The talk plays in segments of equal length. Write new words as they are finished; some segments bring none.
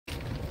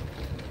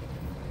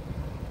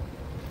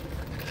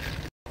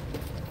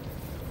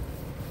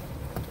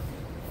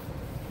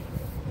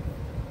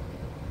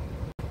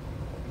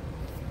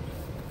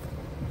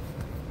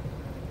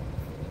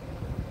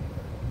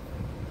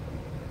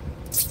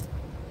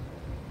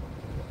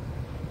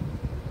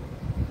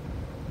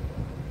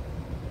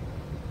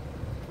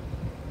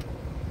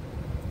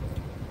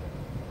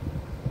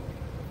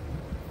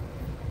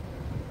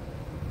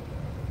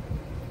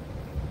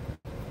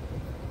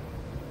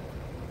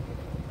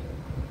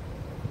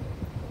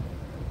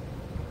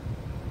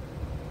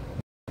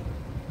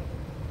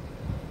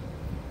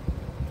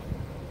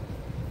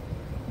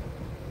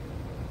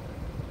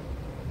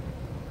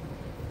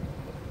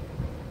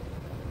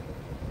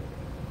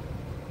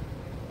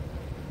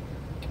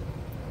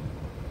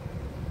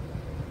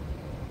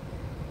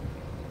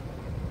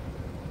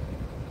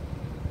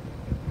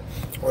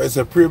What is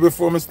a prayer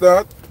before me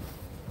start?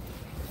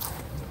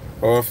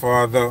 Our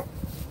Father,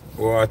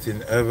 who art in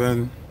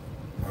heaven,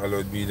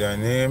 hallowed be thy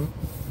name.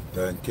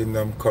 Thy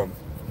kingdom come.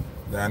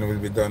 Thine will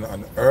be done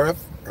on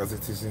earth as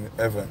it is in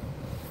heaven.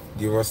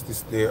 Give us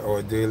this day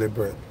our daily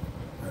bread,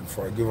 and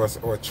forgive us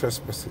our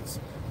trespasses,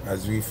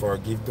 as we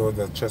forgive those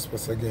that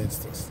trespass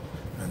against us.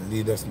 And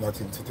lead us not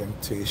into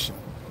temptation,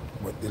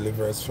 but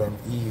deliver us from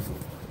evil.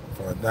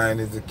 For thine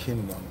is the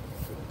kingdom,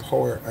 the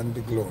power, and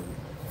the glory,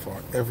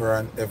 forever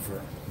and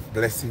ever.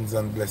 Blessings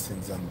and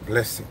blessings and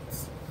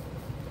blessings.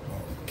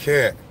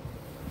 Okay.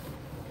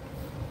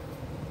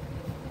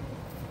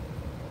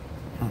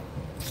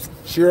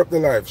 Share up the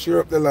live. Share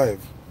up the live.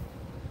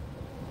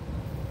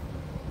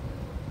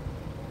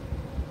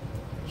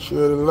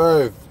 Share the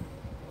live.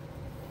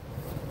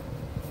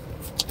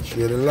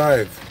 Share the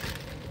live.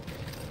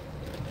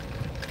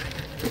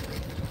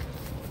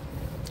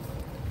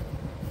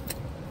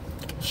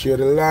 Share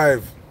the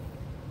live.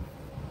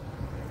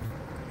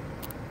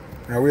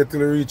 Now wait till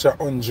we reach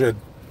 100.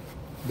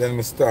 Then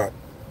we start.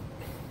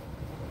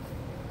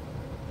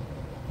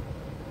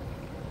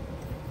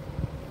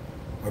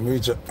 When we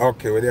reach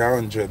okay, we're there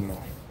 100 now.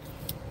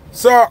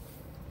 So,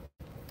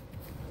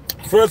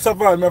 first of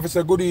all, I have to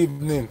say good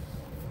evening.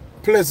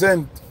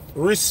 Pleasant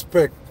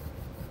respect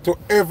to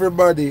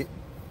everybody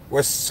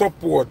who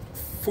support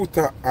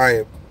Foota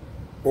hype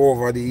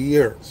over the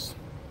years.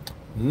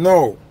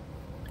 Now,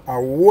 a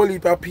whole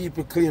heap of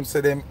people claim say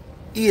them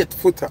hate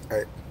Foota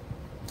hype.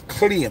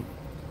 Claim.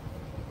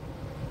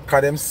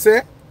 Because them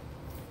say,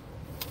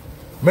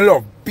 me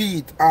love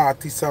beat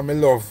artists and me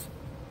love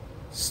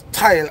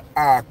style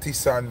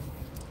artists, and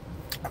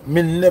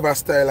me never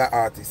style an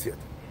artist yet.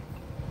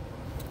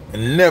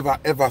 Me never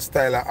ever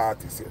style an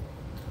artist yet.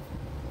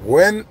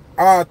 When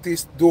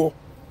artists do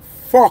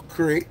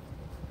fuckery,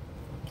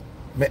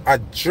 me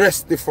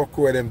address the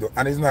fuckery them do.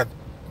 And it's not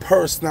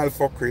personal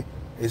fuckery,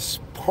 it's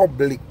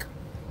public.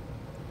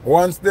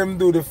 Once them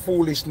do the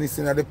foolishness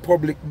in the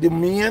public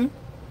domain,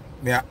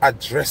 me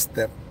address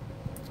them.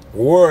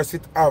 Worse,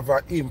 it have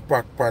an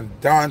impact on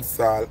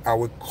dancehall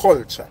and with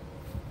culture.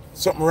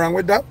 Something wrong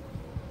with that?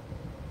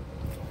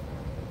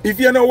 If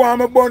you don't want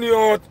me burn you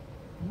out,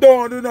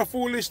 don't do no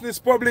foolishness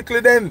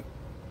publicly then.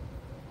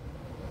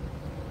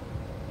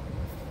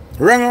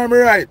 Wrong or me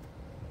right?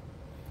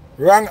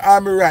 Wrong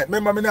or me right?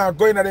 Remember me not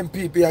going to them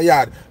people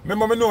yard.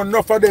 Remember me know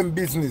enough of them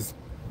business.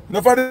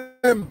 Enough of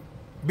them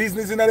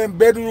business in them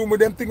bedroom with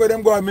them thing where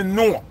them go, I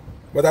know.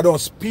 But I don't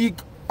speak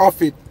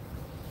of it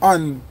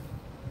on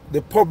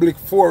the public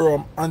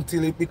forum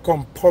until it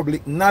become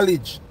public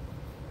knowledge.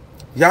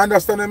 You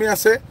understand what I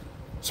say?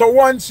 So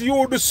once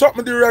you do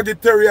something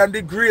derogatory and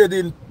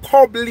degrading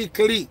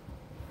publicly,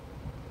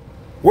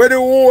 where the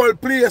whole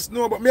place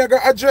know, but me I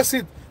gotta address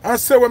it and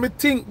say what me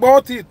think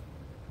about it.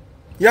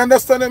 You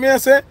understand what I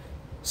say?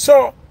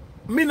 So,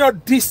 me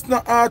not diss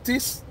no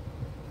artist.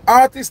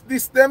 Artists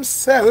diss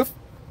themselves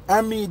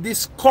and me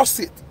discuss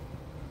it.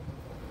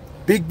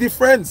 Big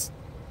difference.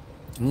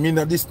 Me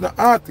not diss no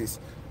artist.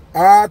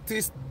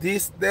 Artists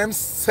diss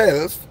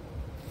themselves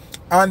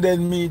and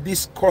then me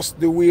discuss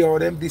the way how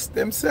them diss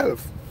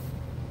themselves.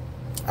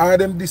 Or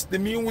them diss the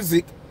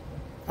music,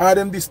 or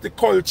them diss the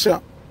culture,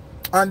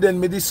 and then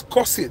me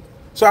discuss it.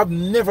 So I've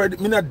never,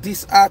 me not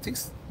diss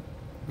artists.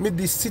 Me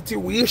diss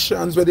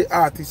situations where the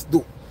artists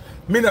do.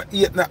 Me not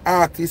hate the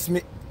artists,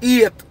 me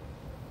hate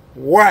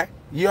why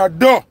you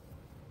do.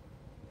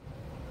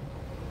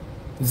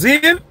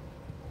 Zin?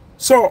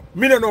 So,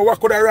 me don't know what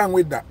could have wrong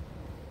with that.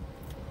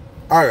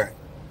 Alright.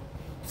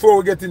 Before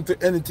we get into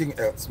anything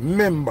else,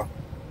 remember,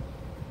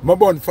 my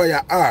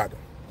bonfire hard.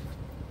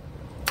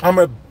 I'm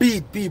going to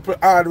beat people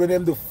hard with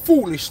them do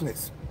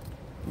foolishness.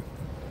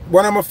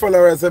 One of my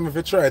followers said me if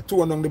you try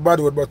two along the bad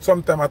word, but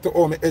sometimes I have to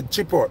owe my head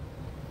chip out.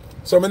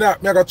 So I'm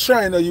going to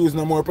try not use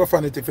no more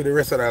profanity for the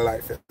rest of their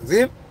life.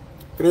 See?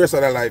 For the rest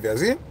of their life,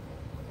 see?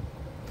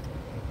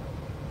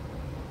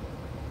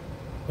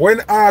 When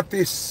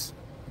artists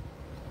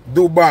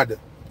do bad,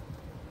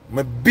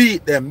 I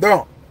beat them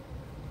down.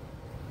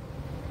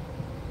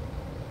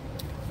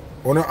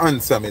 Wanna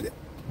answer me then?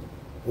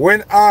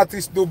 When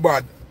artists do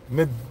bad,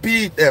 me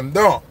beat them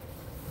down.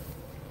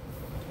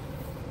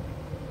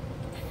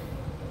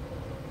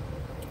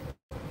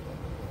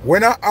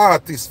 When an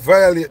artist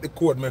violate the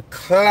code, me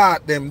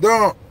clot them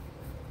down.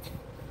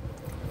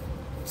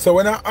 So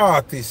when an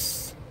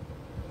artist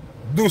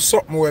do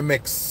something where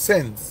makes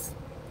sense,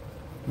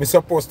 me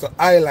supposed to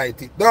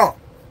highlight it down.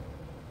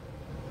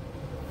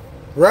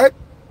 Right?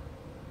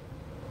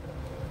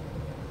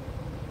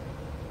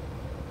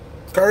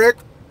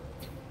 Correct?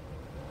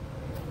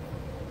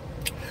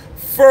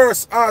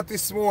 First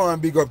artist I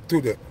want to big up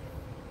today,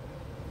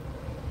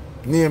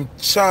 named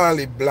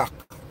Charlie Black.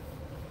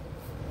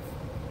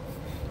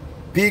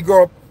 Big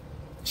up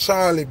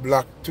Charlie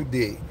Black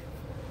today.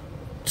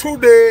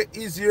 Today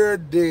is your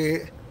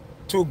day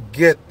to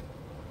get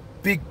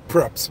big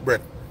props,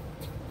 brother.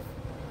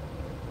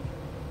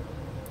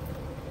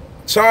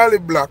 Charlie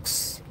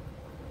Blacks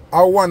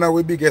are one of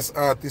the biggest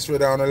artists,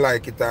 whether I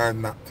like it or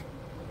not.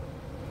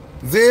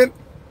 Then,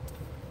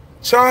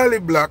 Charlie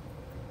Black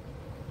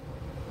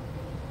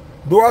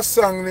do a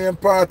song named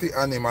Party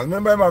Animal.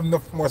 Remember him have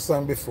enough more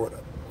song before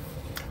that.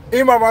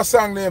 Him have a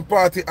song named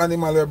Party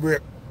Animal that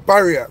break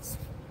barriers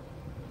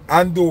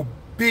and do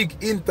big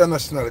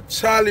international.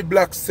 Charlie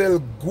Black sell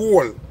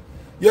gold.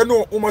 You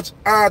know how much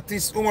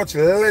artists, how much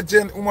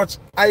legend, how much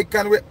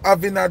icon we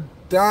have in a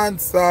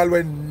dance hall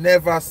we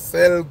never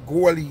sell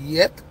gold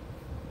yet.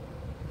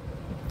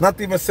 Not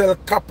even sell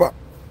copper,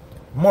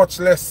 much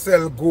less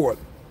sell gold.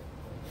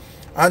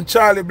 And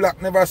Charlie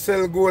Black never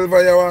sell gold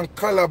via one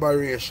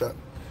collaboration.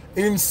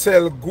 Him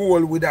sell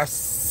gold with a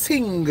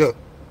single.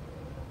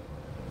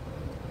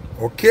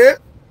 Okay?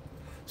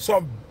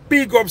 So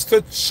big ups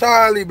to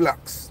Charlie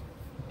Blacks.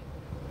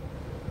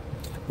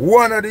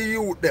 One of the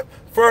youth them.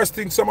 First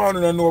thing someone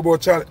don't know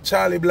about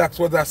Charlie Blacks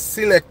was a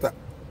selector.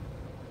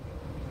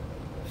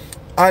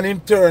 And him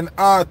turn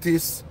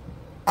artist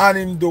and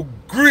him do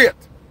great.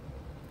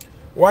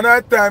 One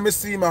other time I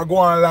see him go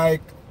on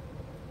like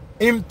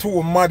him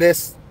too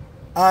modest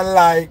and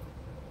like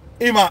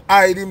him a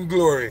hide him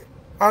glory.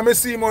 And I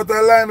see him out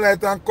of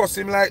limelight and cuss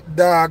him like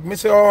dog. I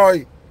say,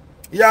 oi,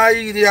 you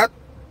idiot.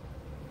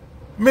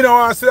 Me don't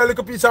want to see a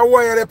little piece of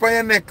wire up on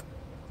your neck.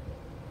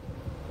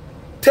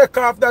 Take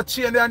off that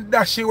chain and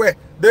dash it away.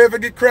 Don't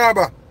even get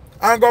crabber.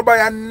 And go buy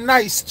a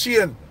nice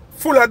chain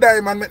full of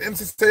diamond. Make them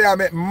say I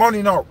make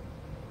money now.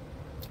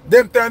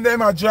 Them time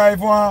them a drive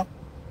one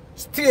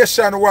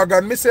station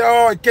wagon. Me say,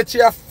 oh, catch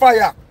you a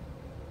fire.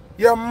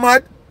 You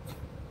mad?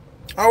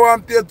 I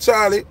want to tell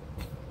Charlie.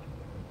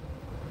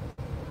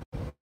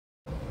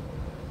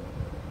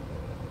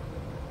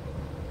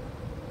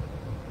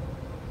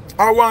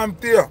 I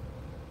want to tell.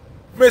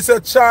 Me say,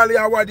 Charlie,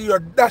 I want you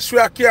dash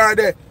where I car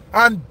there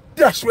and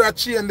dash where I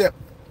chain there.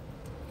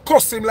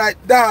 Cuss him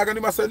like dog. And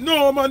he must say,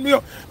 no man,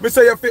 me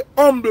say you feel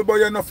humble, but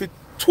you're not feel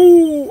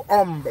too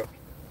humble.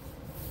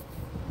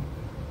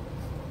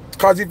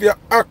 Because if you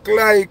act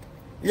like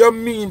you're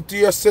mean to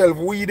yourself,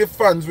 we the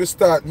fans will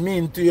start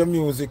mean to your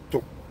music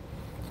too.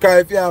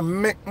 Because if you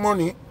make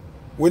money,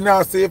 we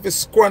not say if you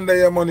squander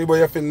your money, but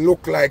if you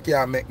look like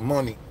you make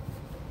money.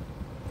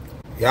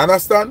 You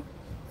understand?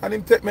 And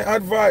him take my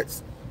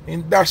advice.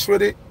 Him dash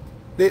with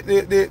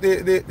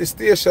the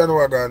station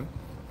wagon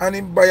and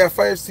him buy a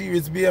 5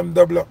 Series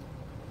BMW.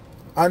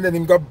 And then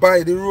him go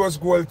buy the rose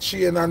gold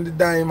chain and the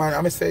diamond.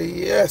 And I say,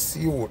 yes,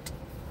 youth.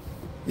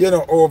 You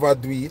don't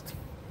overdo it.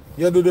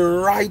 You do the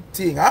right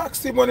thing.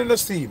 Ask him when you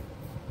see him.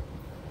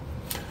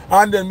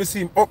 And then I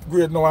see him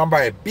upgrade now and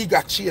buy a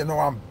bigger chain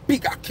now and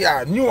bigger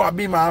car, newer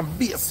beam and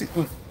bigger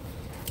sitting.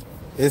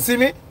 You see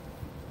me?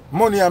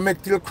 Money I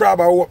make till crab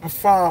I open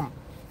farm.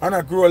 And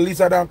I grow a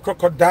lizard and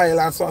crocodile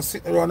and so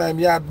sitting around in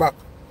yard back.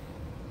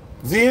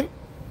 See?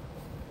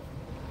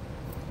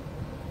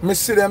 Me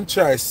see them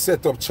try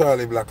set up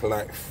Charlie Black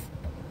life.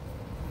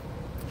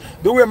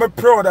 The way I'm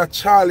proud of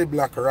Charlie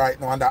Black right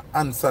now and the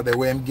answer the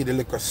way I'm give the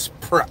little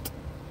sprat.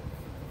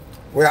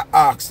 Where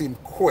I ask him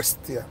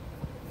question.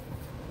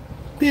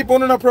 People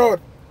who are not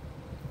proud.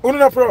 Who are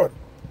not proud?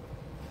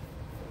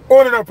 Who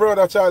are not proud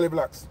of Charlie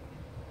Blacks?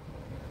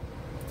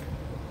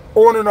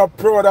 Who are not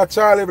proud of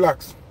Charlie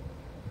Blacks?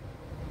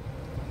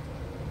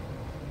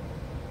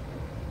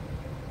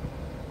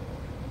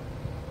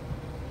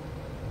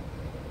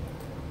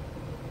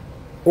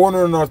 Who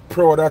are not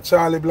proud of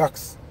Charlie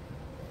Blacks?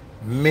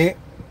 Me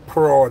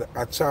proud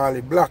of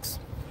Charlie Blacks.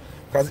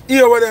 Because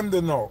here what them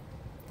do now.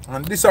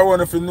 And this I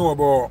want to know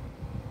about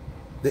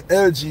the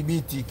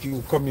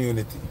LGBTQ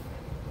community.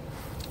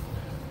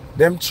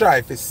 Them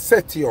try to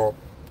set you up,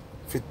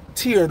 to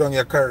tear down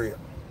your career.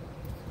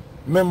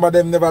 Remember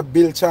them never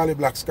build Charlie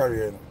Black's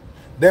career.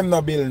 Them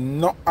not build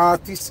no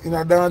artists in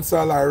a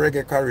dancehall or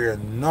reggae career,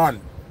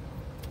 none.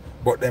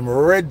 But them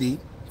ready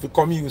to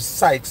come use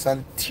Sykes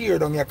and tear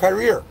down your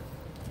career.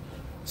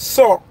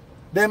 So,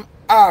 them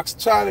ask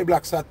Charlie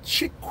Blacks a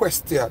trick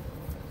question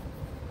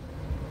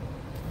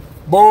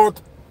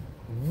about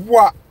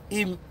what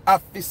him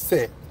have to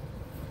say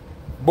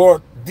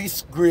about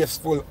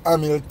disgraceful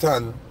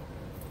Hamilton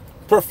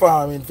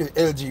performing for the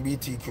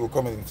LGBTQ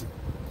community.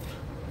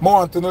 I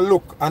want to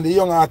look and the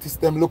young artists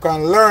them look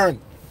and learn.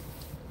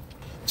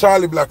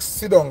 Charlie Blacks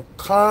sit down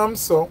calm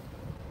so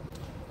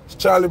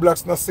Charlie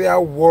Blacks not say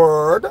a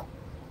word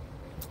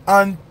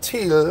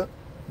until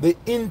the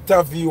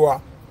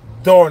interviewer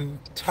done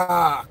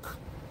talk.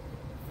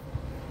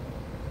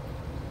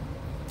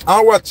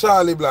 And what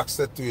Charlie Black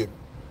said to him,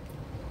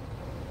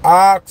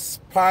 ask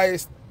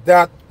Spice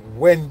that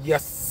when you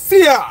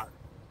see her.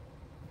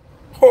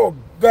 Oh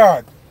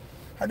God.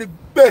 And the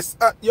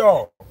best at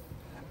yo.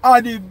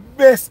 And the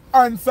best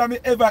answer me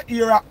ever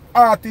hear an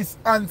artist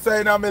answer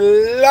in my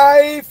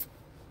life.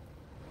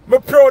 Me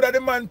proud of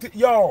the man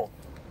yo.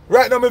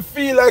 Right now me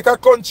feel like a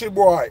country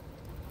boy.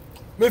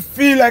 Me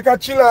feel like a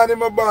chiller in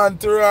my band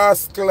to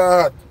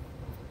rascal.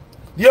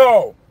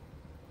 Yo.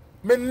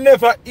 Me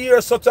never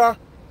hear such a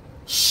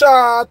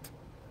short,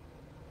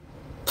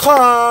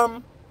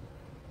 calm.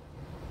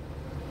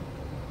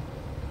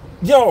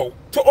 Yo,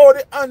 to all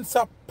the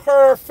answer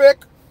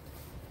perfect.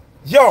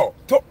 Yo,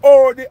 to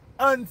all the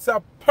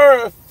answer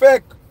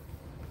perfect.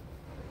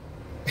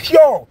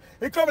 Yo,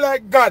 he come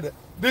like God.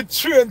 The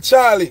train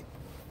Charlie.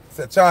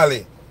 Say,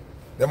 Charlie,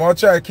 they want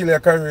to try to kill your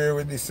career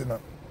with this, you know.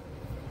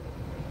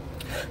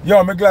 Yo,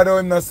 I'm glad that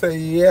him not say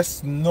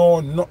yes, no,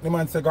 not the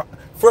man say.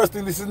 First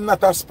thing, this is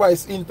not a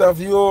Spice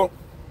interview.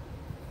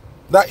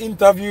 That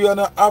interview, you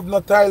not have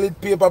no toilet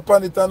paper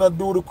upon it and not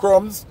do the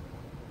crumbs.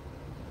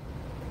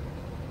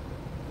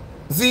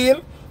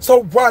 Zine?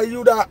 So why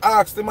you don't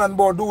ask the man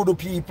about do the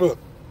people?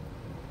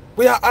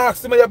 We are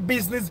asking him your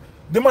business.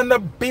 The man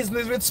have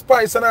business with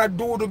Spice and I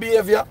do the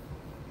behavior.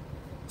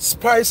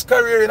 Spice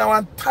career, you know,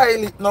 and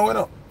toilet now, you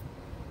know.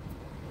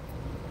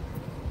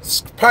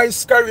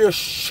 Spice career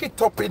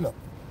shit up, you know.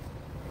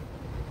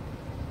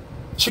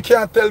 She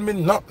can't tell me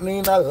nothing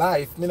in her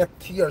life. Me not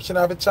care. She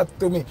don't have a chat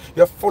to me.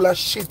 You're full of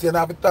shit. You don't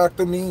have to talk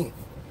to me.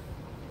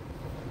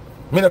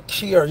 Me not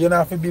care. You don't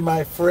have to be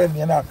my friend.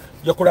 You know.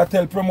 You could have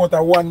tell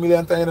promoter 1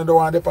 million times you don't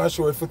want to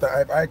show it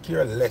Foota. I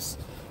care less.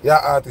 You're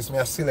an artist. Me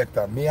a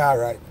selector. Me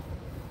alright.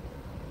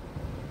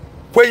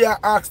 When you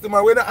ask the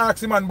man, when you ask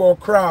the man about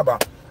Crabber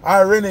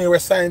or Renee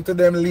was signed to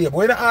them label.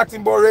 When you ask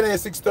him about Renee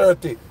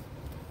 630.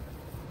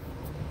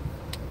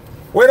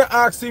 When you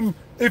ask him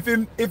if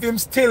him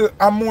still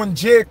among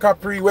J.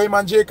 Capri, where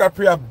man J.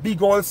 Capri a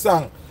big old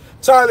song.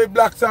 Charlie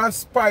Blacks and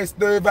Spice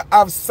don't even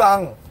have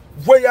song.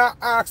 Where you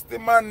ask the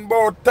man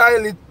about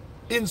toilet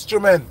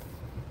instrument.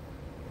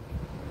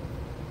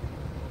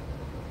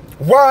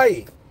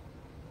 Why?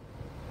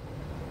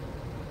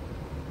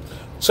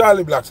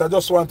 Charlie Blacks, I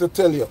just want to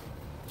tell you,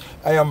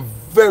 I am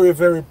very,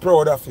 very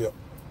proud of you.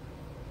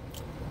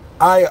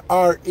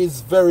 IR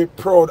is very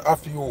proud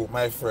of you,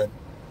 my friend.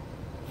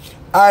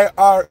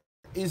 IR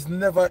is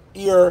never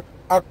hear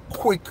a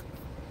quick,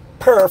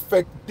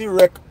 perfect,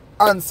 direct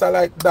answer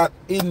like that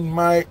in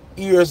my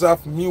ears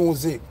of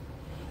music.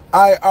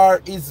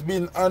 IR is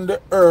been on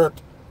the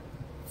earth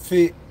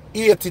for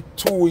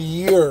 82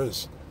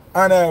 years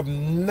and I have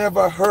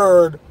never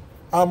heard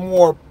a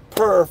more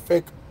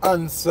perfect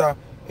answer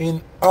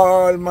in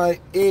all my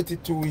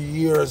 82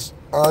 years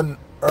on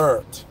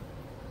earth.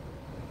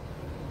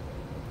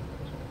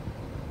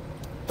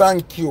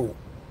 Thank you.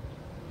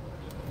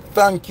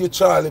 Thank you,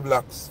 Charlie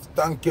Blacks.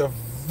 Thank you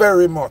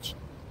very much.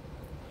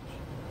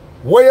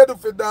 What you do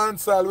for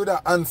dancehall with an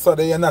answer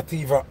that you not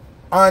even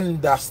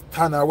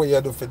understand what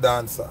you do for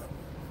dancehall.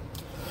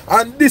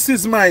 And this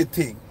is my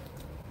thing.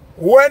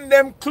 When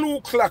them clue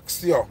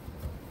clocks you,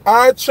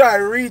 I try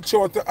reach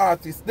out to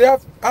artists. They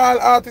have all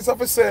artists have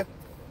to say,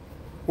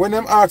 when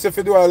them ask if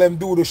you do all them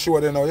do the show,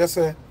 they know, you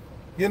say,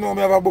 you know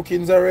me have a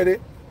bookings already?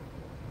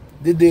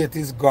 The date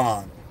is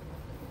gone.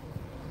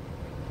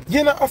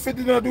 You not have to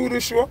do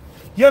the show.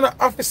 You not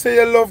have to say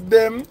you love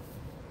them.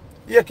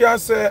 You can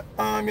say,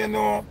 you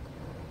know,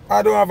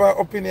 I don't have an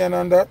opinion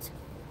on that.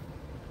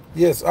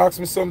 Yes, ask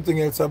me something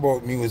else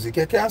about music.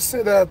 You can't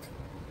say that.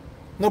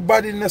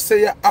 Nobody not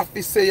say you have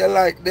to say you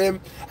like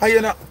them. And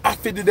you not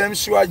have to do them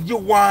show you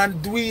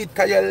want to do it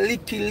because you're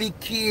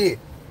licky.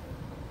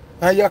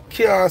 And you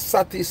can't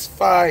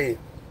satisfy.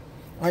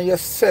 And you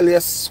sell your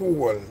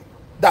soul.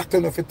 That's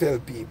enough to tell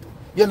people.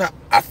 You not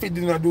have to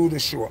do the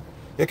show.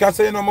 You can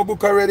say, you know, my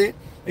book already.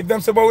 If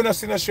them say, but we not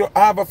seen a show, I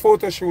have a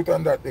photo shoot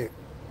on that day.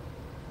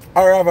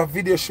 Or I have a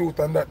video shoot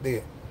on that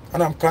day.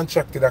 And I'm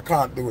contracted, I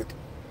can't do it.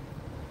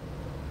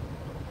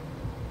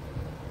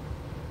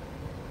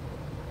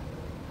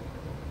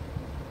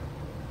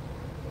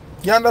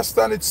 You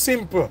understand? It's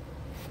simple.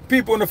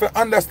 People don't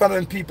understand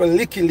when people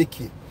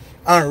licky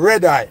and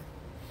red eye.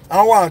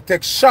 And want to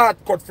take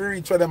shortcut for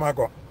reach where them I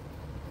go.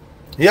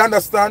 You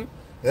understand?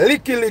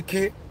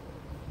 Licky.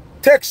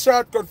 Take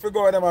shortcut for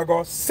go where them I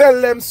go.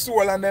 Sell them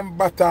soul and them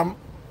bottom.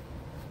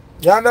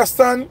 You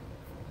understand?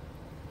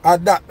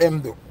 And that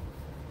them do.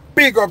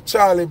 Big up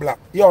Charlie Black.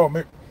 Yo,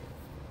 me,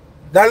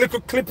 that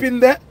little clip in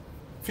there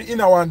for in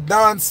our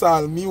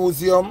dancehall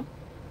museum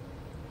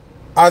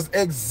as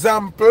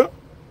example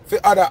for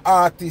other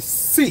artists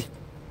see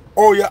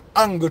how you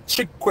angle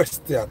trick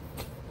question.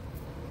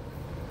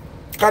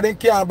 Because they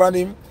can't ban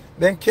him,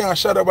 they can't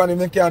shadow ban him,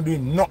 they can't do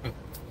nothing.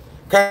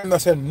 Because he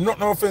not say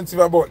nothing offensive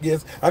about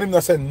gays and he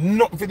not say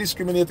nothing to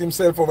discriminate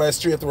himself over a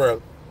straight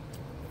world.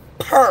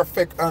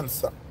 Perfect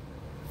answer.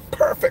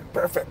 Perfect.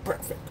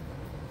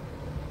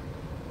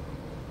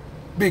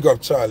 Big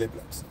up Charlie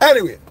Blacks.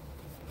 Anyway,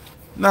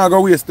 now I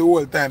go waste the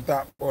whole time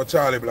talking about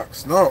Charlie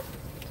Blacks. No.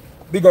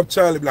 Big up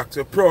Charlie Blacks.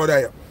 We're proud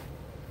of you.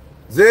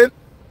 Then,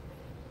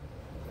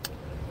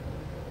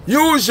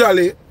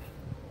 usually,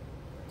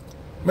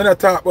 I don't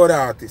talk about the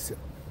artist here.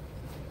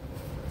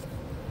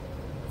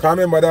 Because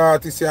remember the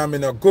artist here, I'm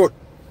not good.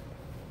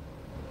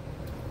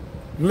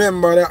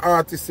 Remember the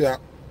artist here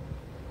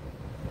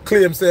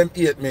claims him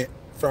hate me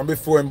from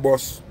before him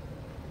bust.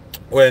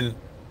 When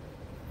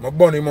I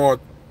burn him out,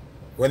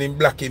 when him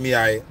black in my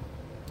eye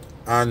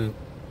and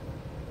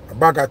a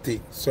bag of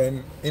tea. So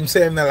him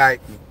say him not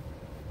like me.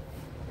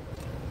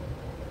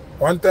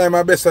 One time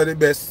my best of the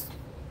best,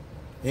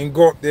 he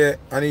go up there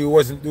and he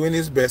wasn't doing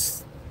his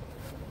best.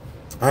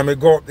 And I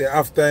go up there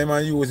after him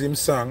and use him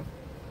song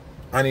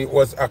and it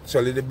was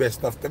actually the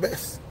best of the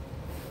best.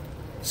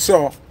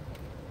 So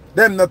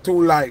them not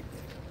too like me.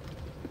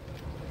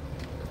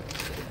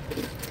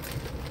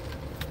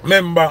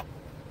 Remember,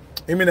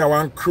 him in a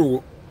one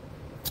crew,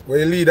 where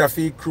the leader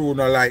for the crew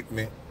not like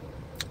me.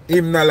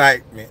 Him not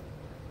like me.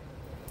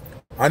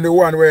 And the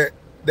one where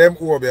them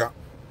over there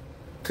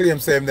claim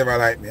say him never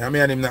like me. I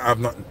mean, and him not have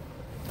nothing.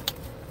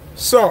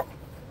 So,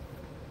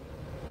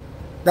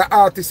 the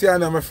artist here,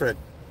 my friend,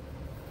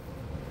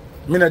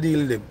 me not deal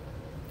with him.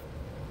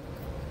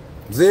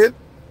 See it?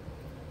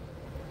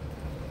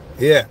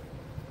 Yeah.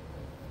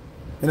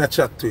 Me not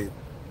chat to him.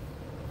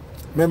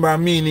 Remember,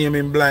 me name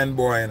him Blind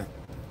Boy. You know?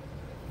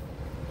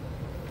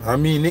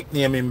 And me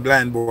nickname him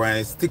Blind Boy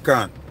and stick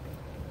on.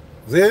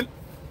 See it?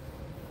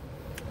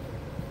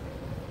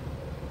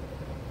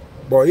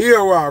 But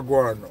here we are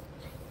going now.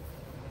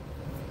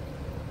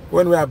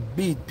 When we are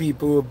beat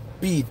people, we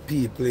beat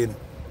people, you know.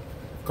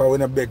 Because we're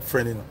not big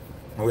friend, you know.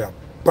 And we are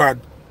bad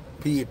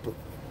people.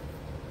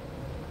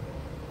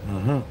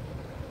 I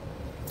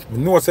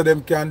know so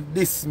them can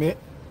diss me,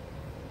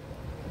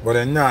 but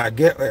they not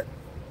get it.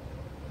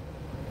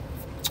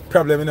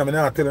 Problem, you know, I'm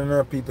not telling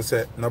other people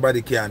say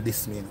nobody can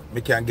diss me, you know.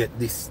 Me can get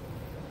this.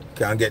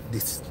 Can't get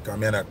this. Because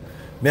me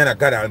not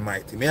God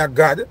Almighty. Me a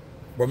God,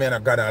 but me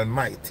not God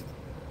Almighty.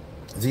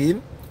 See?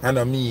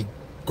 And me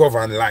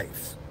govern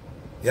life.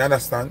 You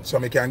understand? So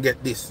me can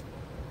get this.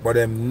 But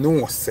them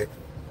know say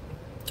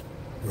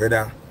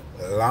whether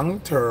long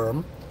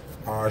term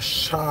or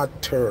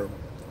short term,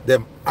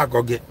 them I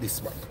go get this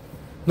back.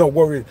 No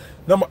worry.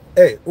 No,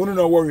 hey, only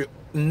no worry.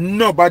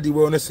 Nobody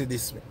will wanna see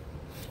this.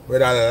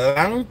 Whether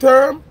long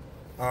term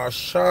or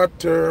short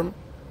term,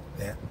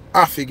 then I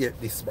have to get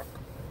this back.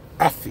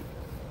 I have to.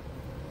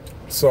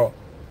 So,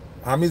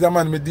 I'm a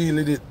man, me deal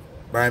with it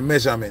by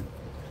measurement.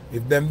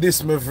 If them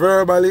diss me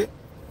verbally,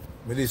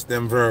 me diss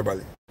them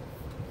verbally.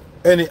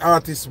 Any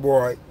artist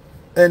boy,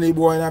 any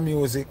boy in the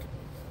music,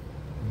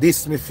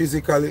 diss me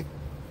physically,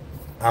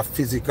 I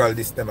physical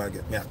diss them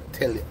again. Me I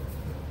tell you.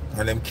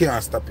 And them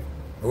can't stop it.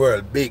 The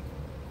world big.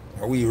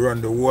 And we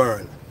run the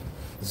world.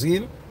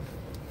 See?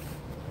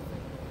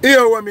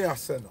 Here what me I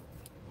say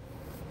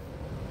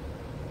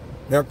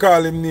now. I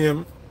call him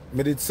name.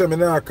 I did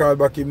seminar call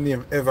back him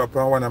name ever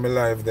upon one of my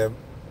live them.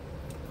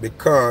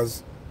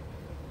 Because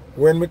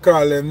when me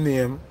call them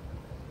name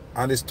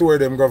and the story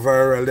them go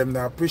viral, them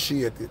not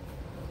appreciate it.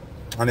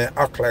 And they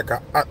act like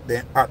a act,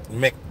 they act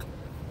make.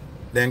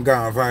 Then go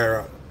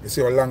viral. You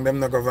see how long them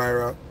not go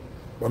viral?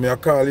 But me I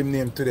call him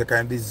name today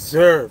can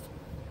deserve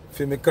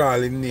for me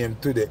call him name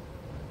today.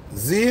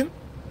 Zine?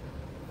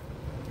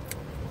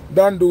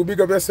 Don't do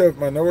big up yourself,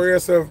 man. Don't worry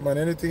yourself, man.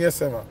 Anything you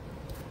say, man.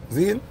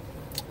 Zine?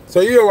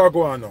 So here what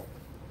go on now.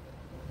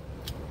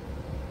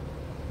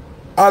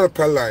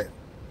 Alkaline.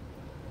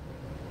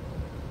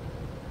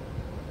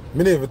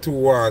 Me never too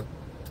want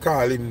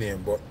call him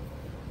name, but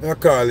I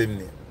call him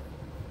name.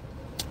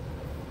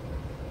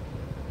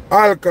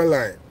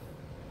 Alkaline.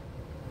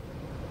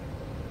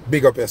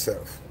 Big up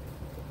yourself.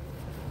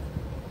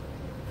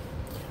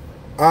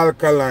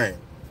 Alkaline.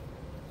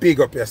 Big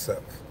up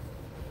yourself.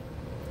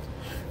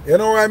 You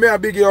know why me I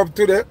big you up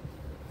today?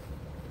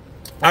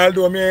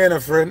 Although me ain't a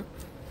friend.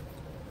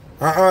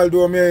 And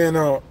although me, you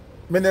know,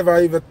 me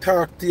never even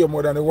talk to you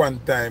more than one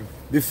time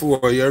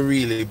before you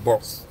really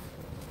boss.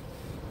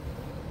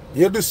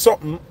 You do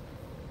something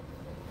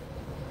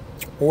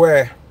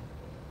where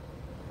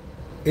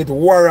it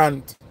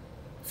warrant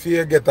for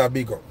you get a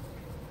big up.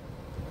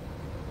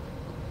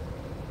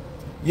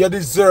 You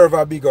deserve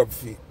a big up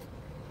for it.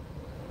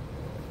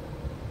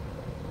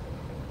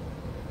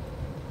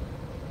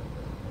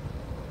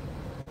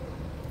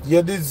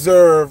 You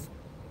deserve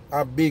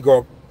a big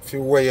up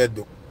for what you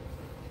do.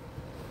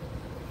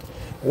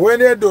 When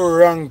you do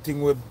wrong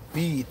thing, we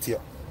beat you.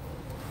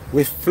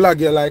 We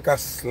flag you like a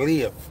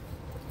slave.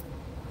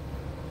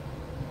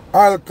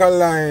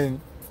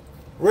 Alkaline,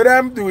 when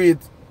them do it,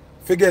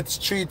 forget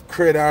street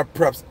cred or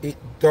props, it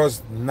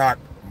does not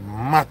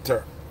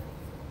matter.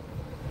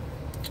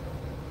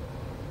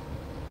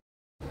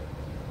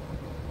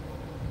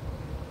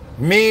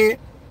 Me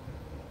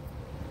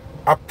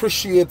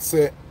appreciate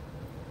say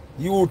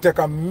you take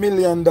 $1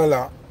 million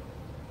out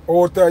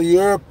of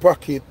your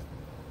pocket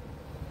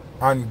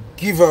and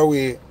give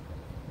away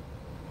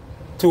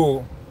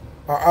to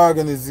an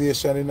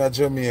organization in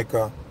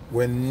Jamaica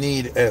when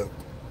need help.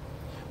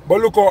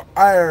 But look how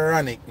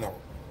ironic now.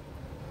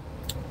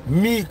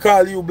 Me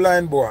call you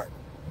Blind Boy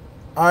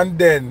and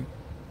then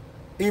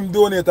him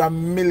donate $1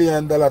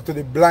 million to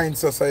the Blind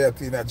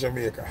Society in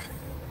Jamaica.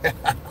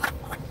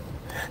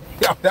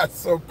 Yo, that's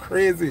so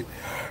crazy.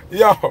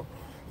 Yo,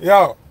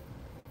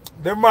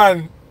 the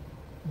man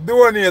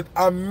donate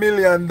 $1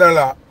 million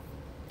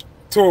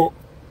to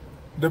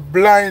the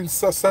Blind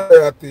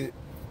Society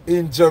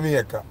in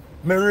Jamaica.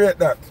 Me rate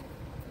that.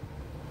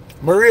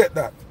 Me rate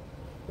that.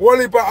 One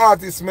heap of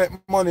artists make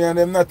money and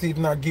them not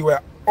even give away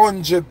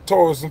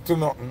 100,000 to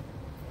nothing.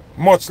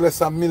 Much less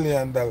 $1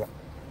 million.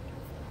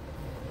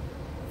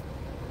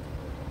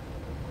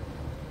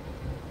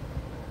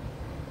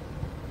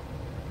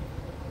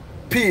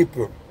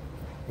 People,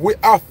 we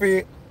have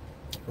to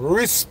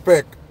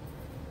respect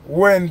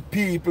when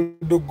people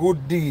do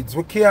good deeds.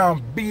 We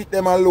can't beat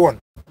them alone.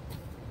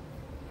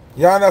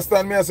 You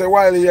understand me? I say,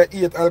 while you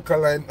eat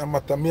alkaline, no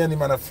matter me and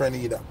him and a friend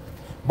either.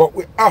 But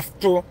we have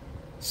to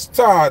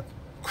start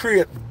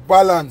create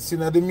balance in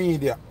the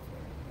media.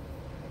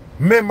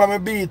 Remember me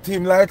beat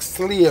him like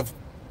slave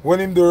when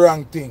him do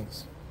wrong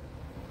things.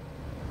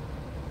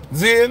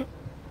 Then,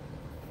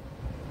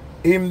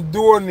 him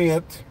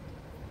donate,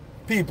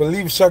 people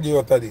leave Shaggy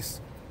out of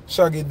this.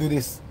 Shaggy do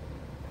this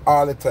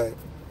all the time.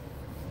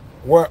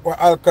 Where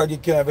alcohol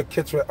can't ever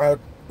catch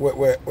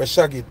where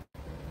Shaggy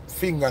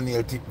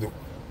fingernail tip do.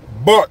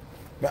 But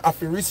I have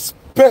to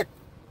respect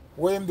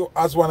what him do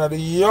as one of the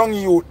young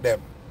youth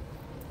them.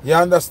 You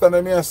understand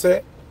what I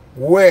say?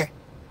 Where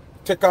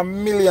take $1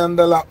 million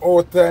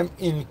out time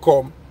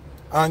income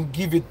and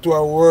give it to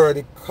a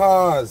worthy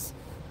cause.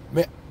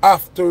 Me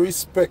have to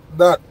respect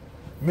that.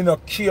 Me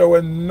not care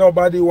when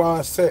nobody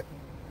wants to say.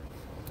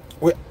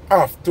 We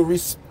have to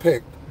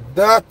respect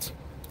that.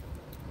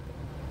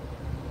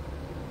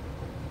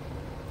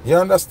 You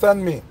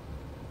understand me?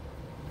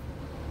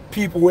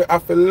 People will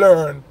have to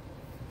learn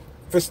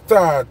to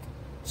start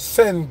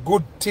send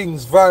good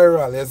things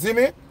viral. You see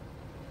me?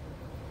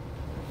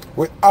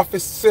 We have to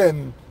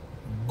send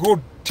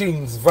good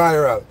things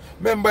viral.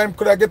 Remember him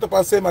could have get up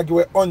and say I give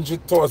away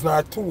 100,000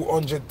 or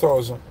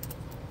 200,000.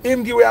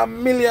 Him give away $1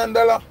 million.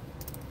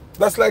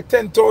 That's like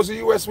 10,000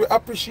 US. We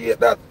appreciate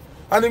that.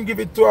 And him give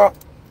it to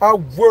a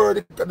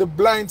word, the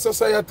blind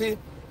society.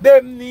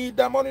 They need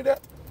that money there.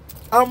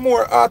 And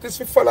more artists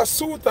will follow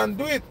suit and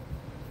do it.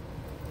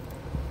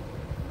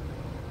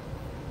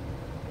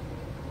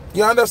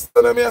 You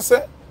understand what I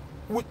say?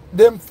 With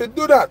them to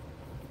do that.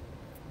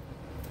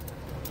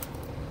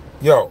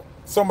 Yo,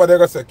 somebody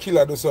gonna say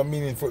Killer do some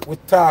meaningful. We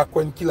talk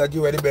when Killer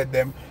give away the bed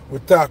them. We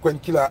talk when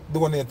Killer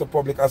donate to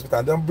public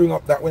hospital. Don't bring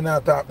up that. We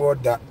not talk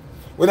about that.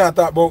 We not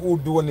talk about who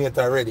donate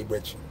already,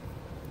 bitch.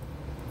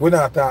 We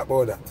not talk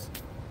about that.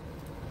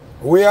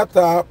 We are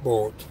talk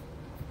about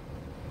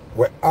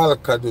what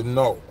Alka do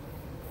now.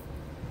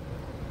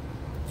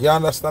 You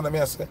understand what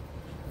I say?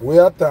 We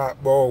are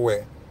talk about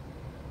where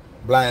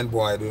blind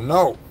boy do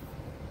now.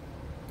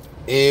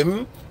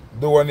 Him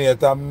donate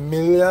 $1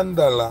 million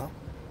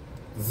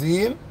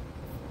zine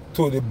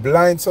to the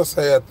blind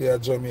society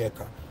of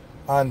Jamaica.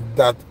 And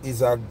that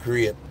is a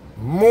great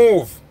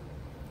move.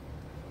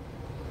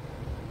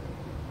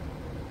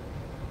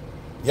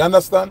 You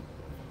understand?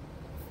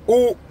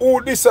 Who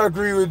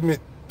disagree with me?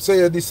 Say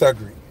you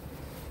disagree.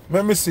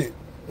 Let me see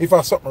if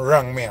I something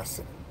wrong me I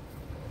say.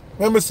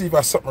 Let me see if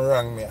I something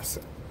wrong me I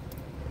say.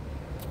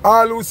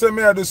 All who say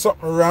me I do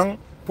something wrong,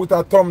 put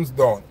a thumbs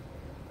down.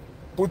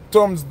 Put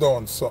thumbs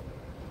down, so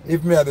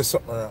if me I do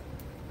something wrong.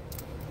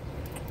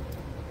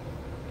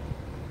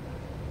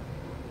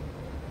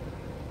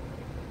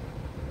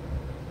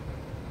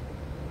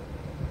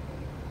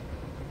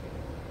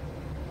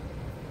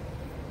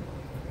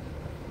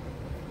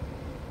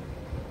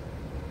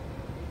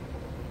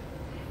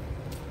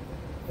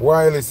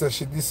 Wiley says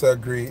she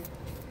disagree.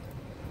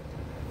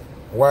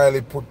 Wiley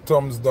put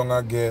thumbs down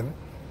again.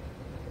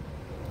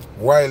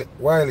 Wiley,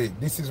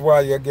 this is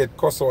why you get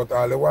cuss out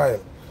all the while.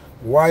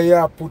 Why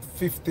you put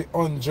 50,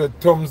 100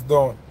 thumbs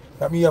down?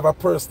 That means you have a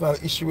personal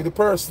issue with the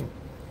person.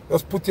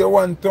 Just put your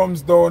one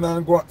thumbs down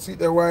and go and sit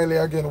there Wiley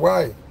again.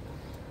 Why?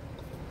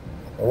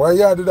 Why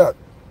you do that?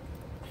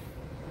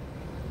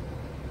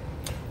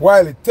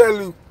 Wiley,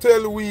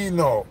 tell we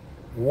now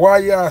why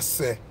you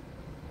say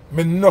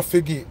me not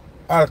forget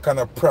all kind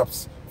of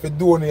props for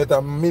donate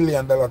 $1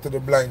 million to the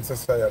blind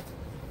society.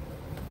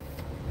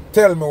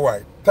 Tell me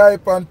why.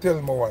 Type and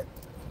tell me why.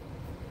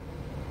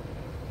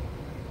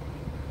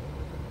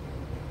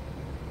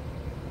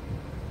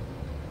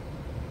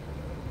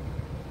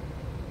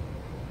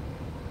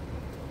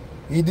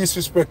 He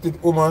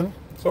disrespected woman.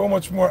 So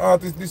much more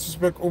artists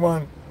disrespect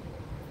woman.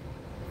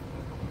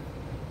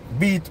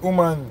 Beat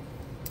woman.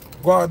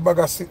 Go out bag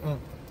of sitting.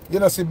 You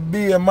know, see,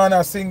 be a man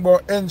a sing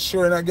about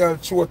ensuring a girl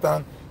throat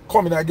and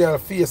come in a girl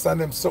face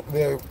and them something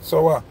there.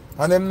 So what?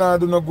 And them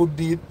not do no good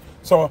deed.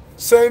 So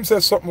same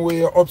says something where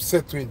you're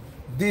upset with.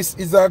 This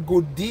is a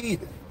good deed.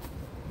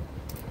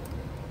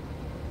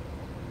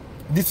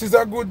 This is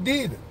a good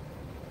deed.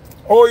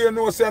 Oh, you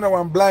know, say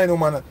one blind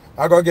woman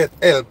I gotta get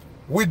help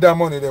with the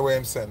money the way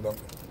him send them.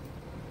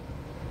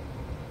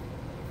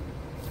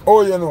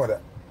 Oh, you know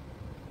that.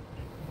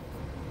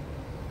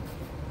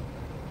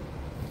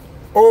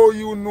 All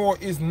you know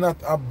is not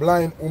a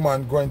blind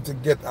woman going to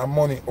get her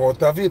money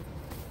out of it.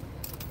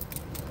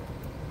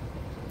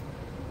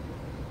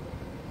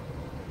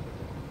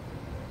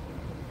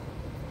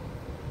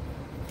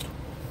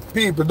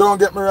 People, don't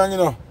get me wrong, you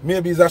know.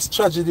 Maybe it's a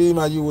strategy he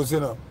might use,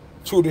 you know,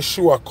 through the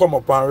show come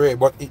up and read,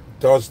 but it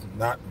does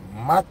not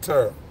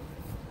matter.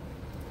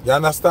 You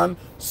understand?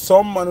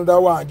 Some man would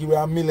want to give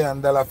her $1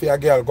 million for a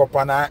girl go up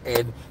on her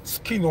head,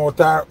 skin out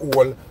her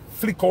hole,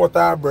 flick out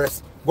her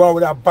breast, go out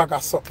with a bag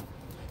of something.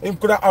 Him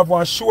could have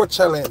one show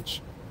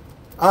challenge.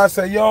 And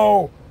say,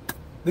 yo,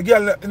 the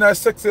girl in her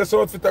sexiest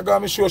outfit, I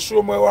got me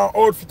show me one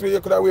outfit where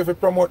you could have wait to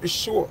promote the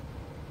show.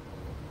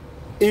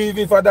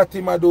 Even for that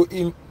him I do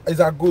is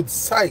a good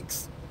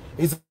sight.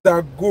 It's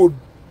a good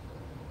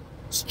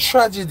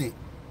strategy.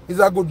 It's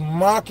a good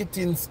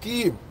marketing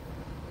scheme.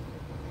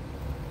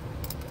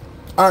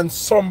 And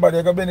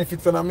somebody can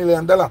benefit from $1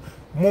 million.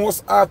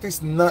 Most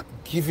artists not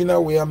giving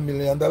away $1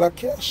 million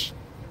cash.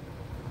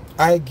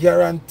 I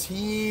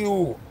guarantee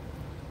you.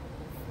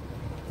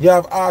 You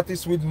have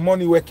artists with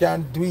money who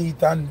can do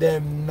it and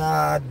them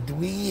not do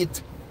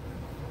it.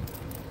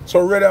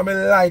 So whether me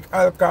like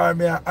Alka,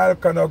 me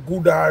Alka no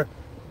good or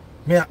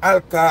me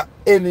Alka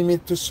enemy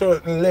to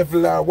certain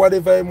level or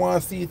whatever I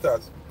want to see it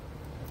as.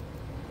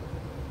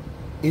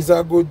 Is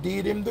a good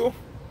deed him do?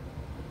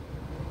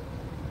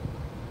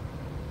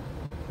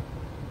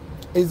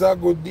 Is a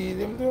good deed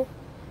him do?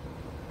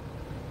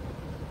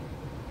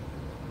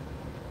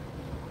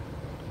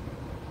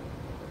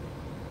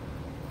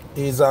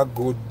 Is a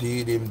good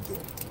deed him do?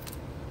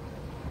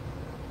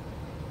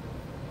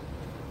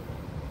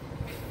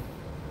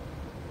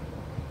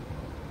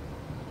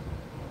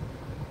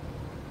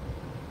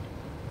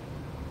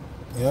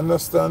 You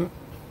understand?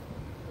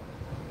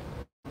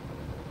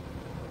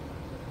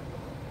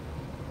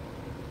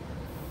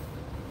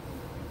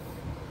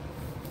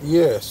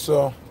 Yeah,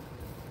 so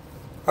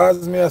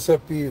as me I say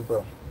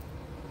people,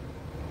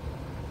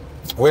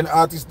 when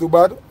artists do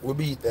bad, we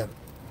beat them.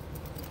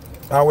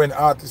 And when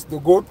artists do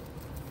good,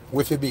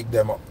 we fi big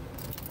them up.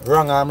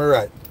 Wrong or me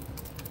right?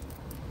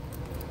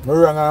 Me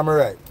wrong or me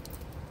right?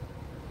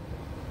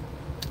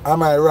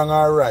 Am I wrong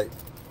or right?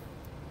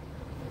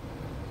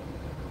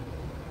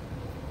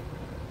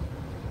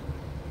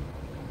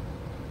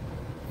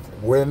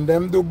 When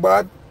them do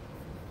bad,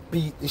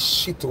 beat the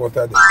shit out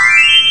of them.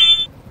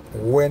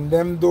 When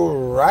them do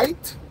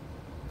right,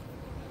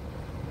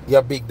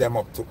 you big them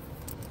up too.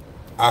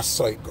 I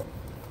saw it go.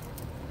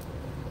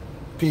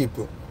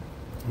 People,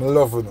 me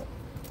love you.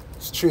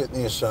 Straight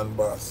Nation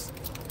boss.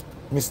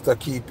 Mr.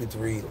 Keep It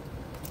Real.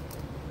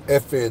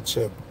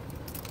 FHM.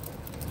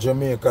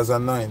 Jamaica's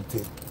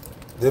anointed.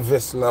 The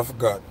vessel of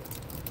God.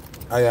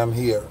 I am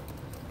here.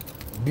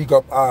 Big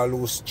up all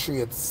who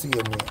straight see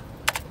me.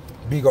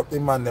 Big up the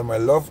man them I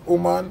love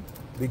woman.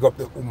 Big up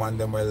the woman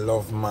them I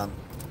love man.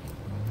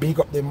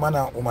 Big up the man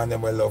and woman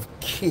them I love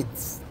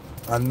kids.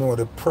 And know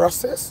the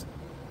process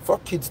for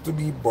kids to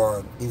be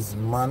born is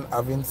man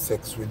having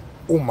sex with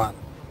woman.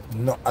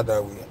 No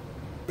other way.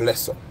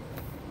 Bless up.